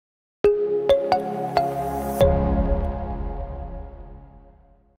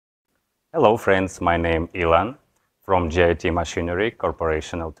Hello friends, my name is Ilan from GAT Machinery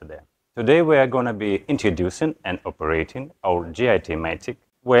Corporation Ltd. Today we are going to be introducing and operating our GATmatic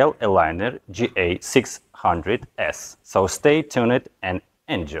wheel aligner GA600S. So stay tuned and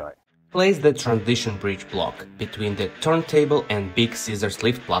enjoy. Place the transition bridge block between the turntable and big scissor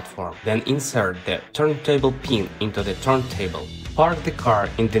lift platform, then insert the turntable pin into the turntable. Park the car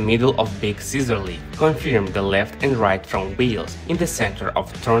in the middle of big scissor lift. Confirm the left and right front wheels in the center of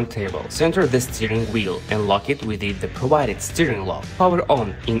turntable. Center the steering wheel and lock it within the provided steering lock. Power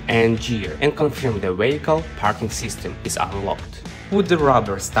on in N gear and confirm the vehicle parking system is unlocked. Put the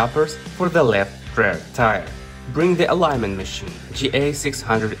rubber stoppers for the left rear tire. Bring the alignment machine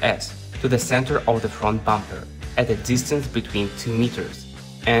GA600S to the center of the front bumper at a distance between 2 meters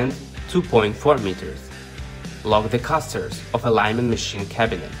and 2.4 meters. Lock the casters of alignment machine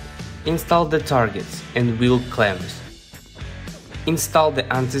cabinet. Install the targets and wheel clamps. Install the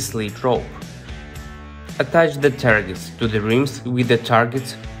anti-slip rope. Attach the targets to the rims with the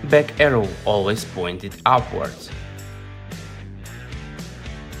target's back arrow always pointed upwards.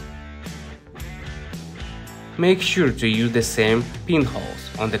 Make sure to use the same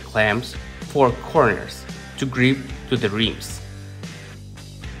pinholes on the clamps 4 corners to grip to the rims.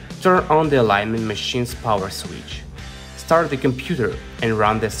 Turn on the alignment machine's power switch. Start the computer and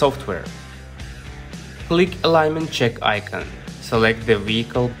run the software. Click alignment check icon. Select the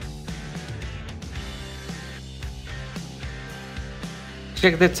vehicle.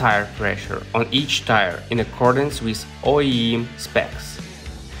 Check the tire pressure on each tire in accordance with OEM specs.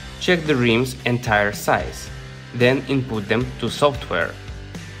 Check the rims and tire size. Then input them to software.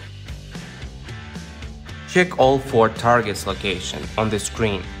 Check all 4 targets' location on the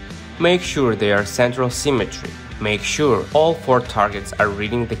screen. Make sure they are central symmetry. Make sure all 4 targets are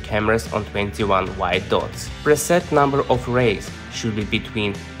reading the cameras on 21 white dots. Preset number of rays should be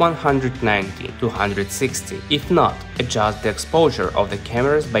between 190 to 160. If not, adjust the exposure of the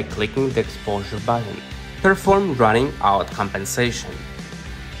cameras by clicking the exposure button. Perform running out compensation.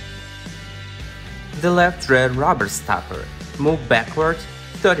 The left rear rubber stopper. Move backward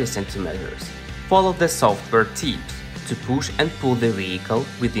 30 cm. Follow the software tips to push and pull the vehicle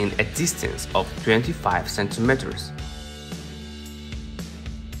within a distance of 25 cm.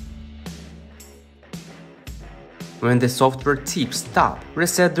 When the software tips stop,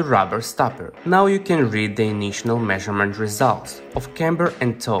 reset the rubber stopper. Now you can read the initial measurement results of camber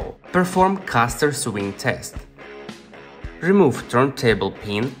and toe. Perform caster swing test. Remove turntable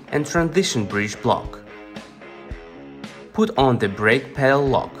pin and transition bridge block. Put on the brake pedal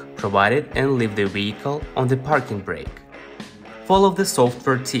lock provided and leave the vehicle on the parking brake. Follow the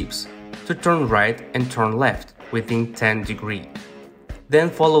software tips to turn right and turn left within 10 degrees.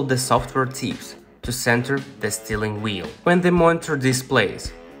 Then follow the software tips to center the steering wheel. When the monitor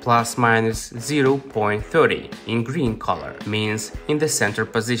displays plus minus 0.30 in green color means in the center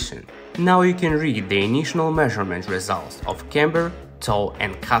position. Now you can read the initial measurement results of camber, toe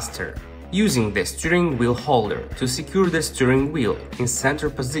and caster. Using the steering wheel holder to secure the steering wheel in center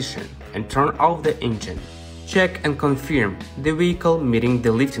position and turn off the engine. Check and confirm the vehicle meeting the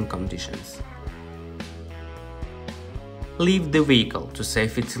lifting conditions. Leave the vehicle to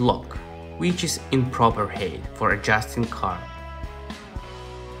safety lock, which is in proper height for adjusting car.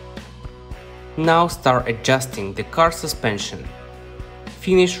 Now start adjusting the car suspension.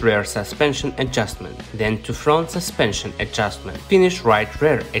 Finish rear suspension adjustment, then to front suspension adjustment. Finish right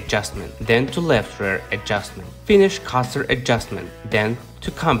rear adjustment, then to left rear adjustment. Finish caster adjustment, then to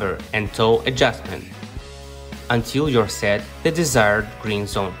camber and toe adjustment, until you're set the desired green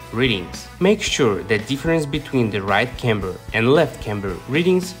zone readings. Make sure the difference between the right camber and left camber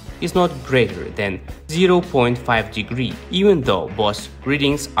readings is not greater than 0.5 degree, even though both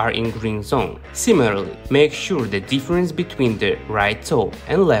readings are in green zone. Similarly, make sure the difference between the right toe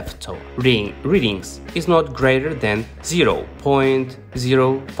and left toe readings is not greater than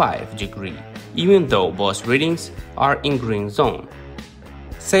 0.05 degree, even though both readings are in green zone.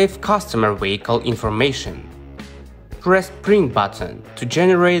 Save customer vehicle information. Press print button to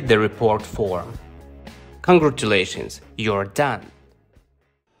generate the report form. Congratulations, you're done.